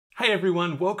Hey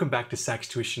everyone, welcome back to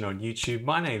SaxTuition on YouTube.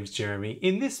 My name's Jeremy.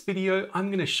 In this video, I'm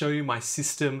going to show you my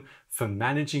system for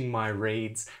managing my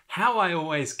reeds, how I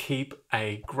always keep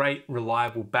a great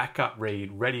reliable backup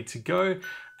reed ready to go,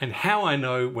 and how I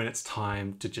know when it's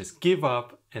time to just give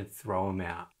up and throw them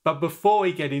out. But before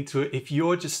we get into it, if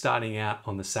you're just starting out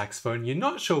on the saxophone, you're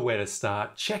not sure where to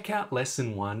start, check out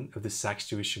lesson 1 of the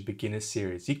SaxTuition Beginner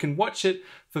Series. You can watch it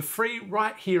for free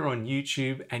right here on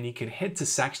YouTube, and you can head to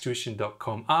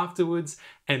saxtuition.com afterwards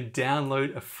and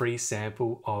download a free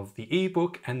sample of the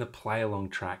ebook and the play along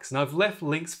tracks. And I've left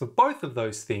links for both of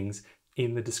those things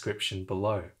in the description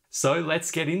below. So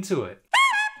let's get into it.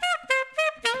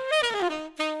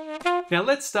 Now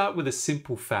let's start with a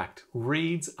simple fact.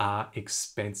 Reeds are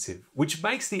expensive, which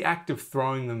makes the act of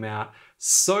throwing them out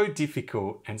so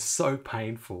difficult and so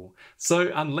painful.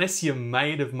 So unless you're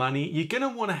made of money, you're going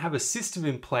to want to have a system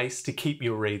in place to keep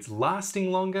your reeds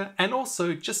lasting longer and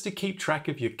also just to keep track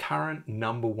of your current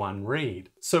 #1 reed.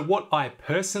 So what I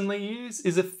personally use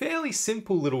is a fairly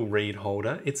simple little reed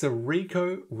holder. It's a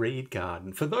Rico reed guard.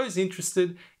 And for those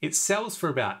interested, it sells for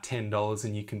about $10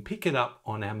 and you can pick it up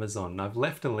on Amazon. I've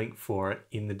left a link for it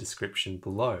in the description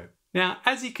below. Now,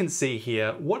 as you can see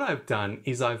here, what I've done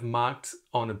is I've marked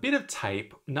on a bit of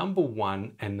tape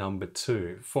 #1 and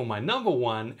 #2 for my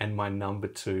 #1 and my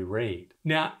 #2 reed.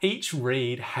 Now, each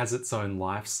reed has its own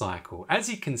life cycle, as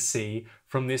you can see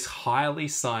from this highly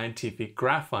scientific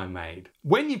graph I made.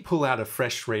 When you pull out a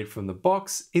fresh reed from the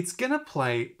box, it's gonna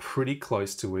play pretty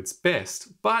close to its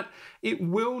best, but it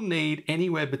will need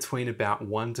anywhere between about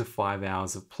 1 to 5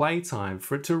 hours of playtime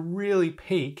for it to really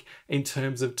peak in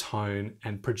terms of tone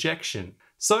and projection.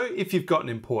 So if you've got an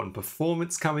important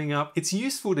performance coming up, it's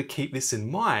useful to keep this in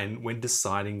mind when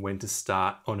deciding when to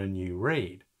start on a new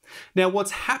reed. Now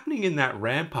what's happening in that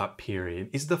ramp up period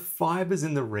is the fibers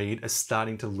in the reed are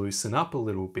starting to loosen up a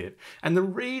little bit, and the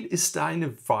reed is starting to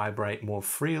vibrate more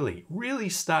freely, really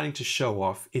starting to show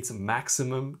off its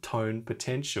maximum tone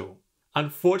potential.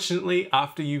 Unfortunately,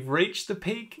 after you've reached the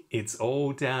peak, it's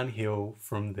all downhill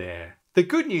from there. The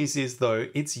good news is though,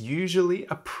 it's usually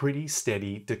a pretty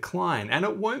steady decline and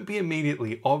it won't be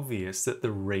immediately obvious that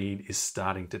the reed is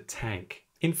starting to tank.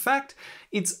 In fact,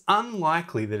 it's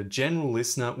unlikely that a general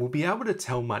listener will be able to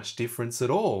tell much difference at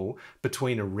all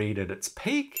between a reed at its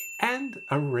peak and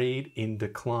a reed in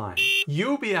decline.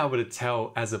 You'll be able to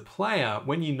tell as a player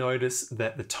when you notice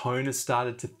that the tone has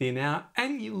started to thin out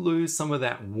and you lose some of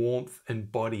that warmth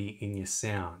and body in your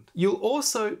sound. You'll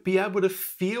also be able to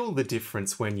feel the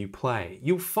difference when you play.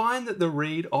 You'll find that the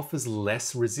reed offers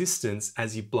less resistance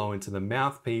as you blow into the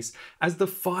mouthpiece as the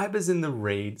fibers in the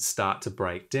reed start to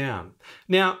break down.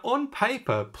 Now, on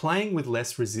paper, playing with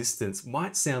less resistance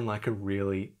might sound like a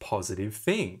really positive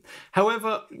thing.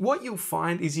 However, what you'll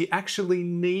find is you actually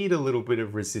need a little bit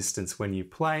of resistance when you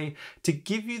play to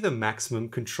give you the maximum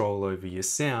control over your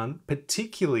sound,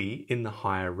 particularly in the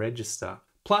higher register.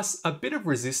 Plus, a bit of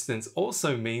resistance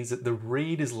also means that the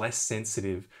reed is less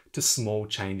sensitive to small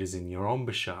changes in your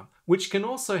embouchure, which can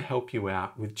also help you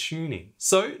out with tuning.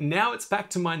 So now it's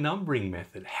back to my numbering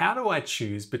method. How do I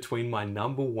choose between my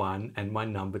 #1 and my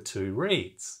 #2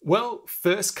 reeds? Well,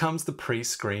 first comes the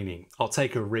pre-screening. I'll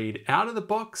take a reed out of the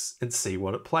box and see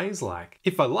what it plays like.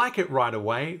 If I like it right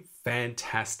away,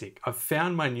 fantastic. I've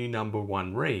found my new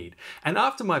 #1 reed, and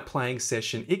after my playing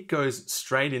session, it goes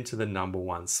straight into the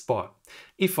 #1 spot.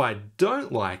 If I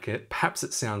don't like it, perhaps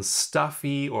it sounds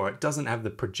stuffy or it doesn't have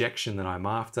the projection that I'm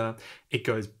after, it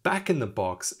goes back in the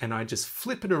box and I just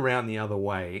flip it around the other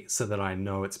way so that I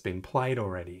know it's been played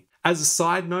already. As a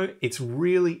side note, it's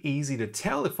really easy to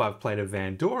tell if I've played a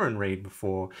Van Doren reed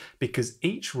before because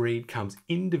each reed comes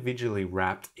individually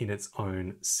wrapped in its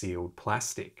own sealed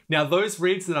plastic. Now those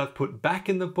reeds that I've put back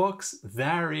in the box,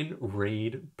 they're in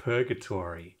reed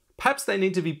purgatory. Perhaps they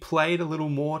need to be played a little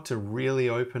more to really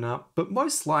open up, but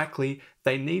most likely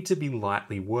they need to be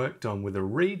lightly worked on with a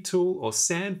reed tool or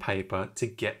sandpaper to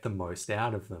get the most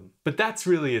out of them. But that's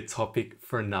really a topic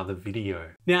for another video.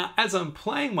 Now, as I'm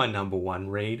playing my #1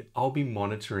 reed, I'll be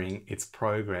monitoring its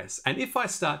progress. And if I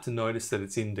start to notice that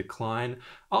it's in decline,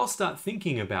 I'll start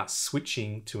thinking about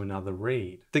switching to another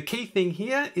reed. The key thing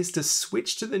here is to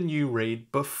switch to the new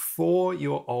reed before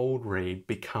your old reed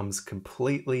becomes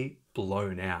completely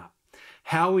blown out.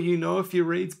 How will you know if your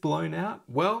reed's blown out?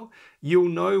 Well, you'll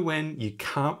know when you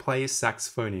can't play your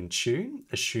saxophone in tune,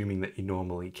 assuming that you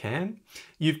normally can.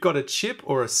 You've got a chip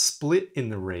or a split in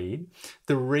the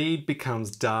reed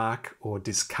becomes dark or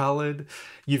discolored,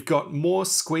 you've got more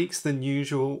squeaks than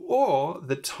usual, or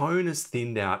the tone is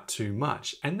thinned out too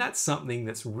much. And that's something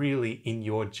that's really in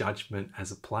your judgment as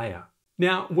a player.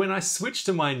 Now, when I switch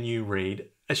to my new reed,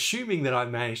 assuming that I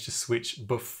managed to switch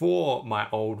before my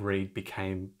old reed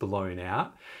became blown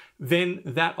out, then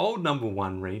that old number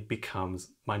 1 reed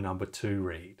becomes my number 2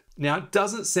 reed. Now, it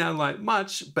doesn't sound like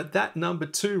much, but that number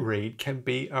 2 reed can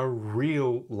be a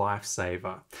real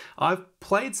lifesaver. I've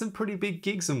played some pretty big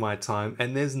gigs in my time,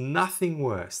 and there's nothing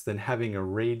worse than having a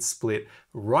reed split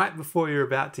right before you're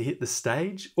about to hit the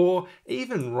stage, or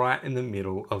even right in the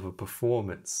middle of a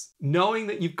performance. Knowing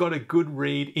that you've got a good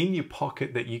reed in your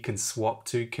pocket that you can swap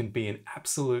to can be an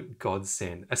absolute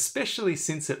godsend, especially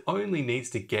since it only needs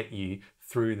to get you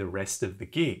through the rest of the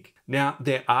gig. Now,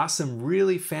 there are some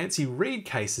really fancy reed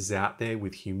cases out there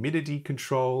with humidity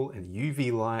control and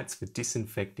UV lights for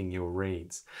disinfecting your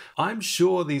reeds. I'm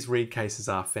sure these reed cases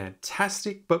are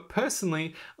fantastic, but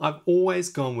personally, I've always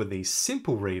gone with these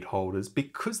simple reed holders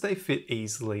because they fit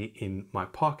easily in my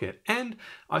pocket. And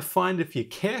I find if you're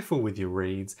careful with your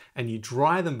reeds and you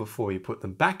dry them before you put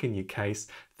them back in your case,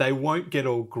 they won't get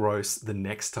all gross the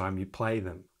next time you play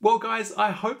them. Well guys,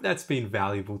 I hope that's been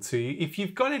valuable to you. If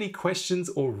you've got any questions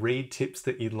or reed tips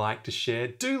that you'd like to share,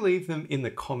 do leave them in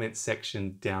the comment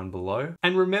section down below.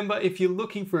 And remember, if you're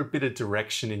looking for a bit of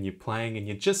direction in your playing and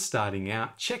you're just starting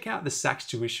out, check out the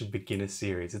SaxTuition Beginner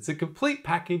Series. It's a complete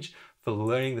package for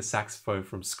learning the saxophone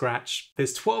from scratch.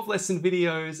 There's 12 lesson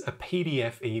videos, a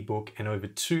PDF ebook, and over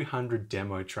 200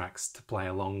 demo tracks to play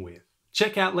along with.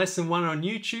 Check out lesson 1 on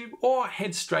YouTube or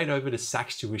head straight over to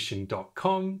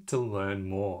SaxTuition.com to learn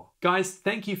more. Guys,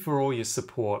 thank you for all your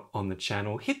support on the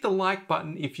channel. Hit the like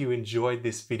button if you enjoyed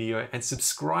this video and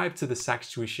subscribe to the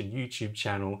SaxTuition YouTube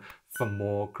channel for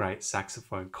more great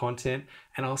saxophone content,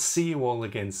 and I'll see you all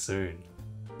again soon.